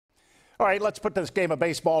All right, let's put this game of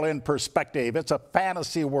baseball in perspective. It's a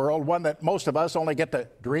fantasy world, one that most of us only get to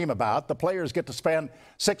dream about. The players get to spend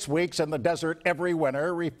 6 weeks in the desert every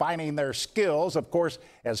winter refining their skills. Of course,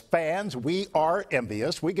 as fans, we are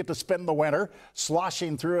envious. We get to spend the winter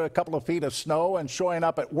sloshing through a couple of feet of snow and showing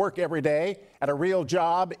up at work every day at a real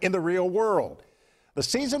job in the real world. The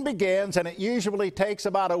season begins, and it usually takes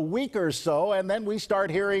about a week or so, and then we start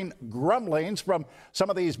hearing grumblings from some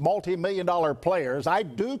of these multi-million-dollar players. I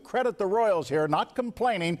do credit the Royals here, not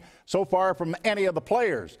complaining so far from any of the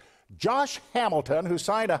players. Josh Hamilton, who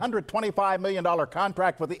signed a $125 million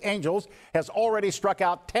contract with the Angels, has already struck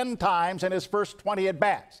out 10 times in his first 20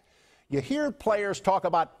 at-bats. You hear players talk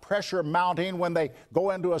about pressure mounting when they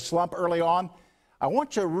go into a slump early on. I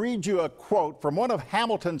want to read you a quote from one of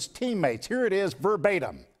Hamilton's teammates. Here it is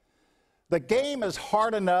verbatim. "The game is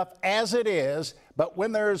hard enough as it is, but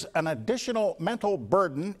when there's an additional mental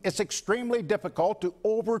burden, it's extremely difficult to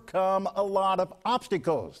overcome a lot of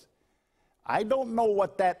obstacles." I don't know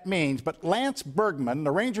what that means, but Lance Bergman,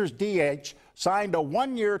 the Rangers DH, signed a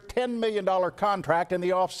one-year, $10 million contract in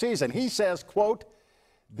the offseason. He says, quote,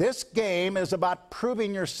 "This game is about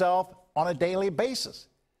proving yourself on a daily basis."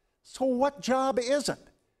 So what job isn't?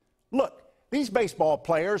 Look, these baseball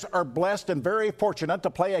players are blessed and very fortunate to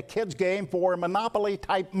play a kid's game for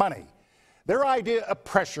monopoly-type money. Their idea of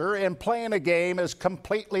pressure in playing a game is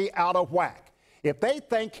completely out of whack. If they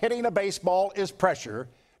think hitting a baseball is pressure,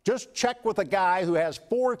 just check with a guy who has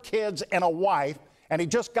 4 kids and a wife, and he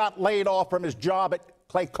just got laid off from his job at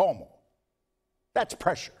Clay Como. That's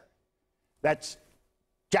pressure. That's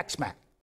Jack Smack.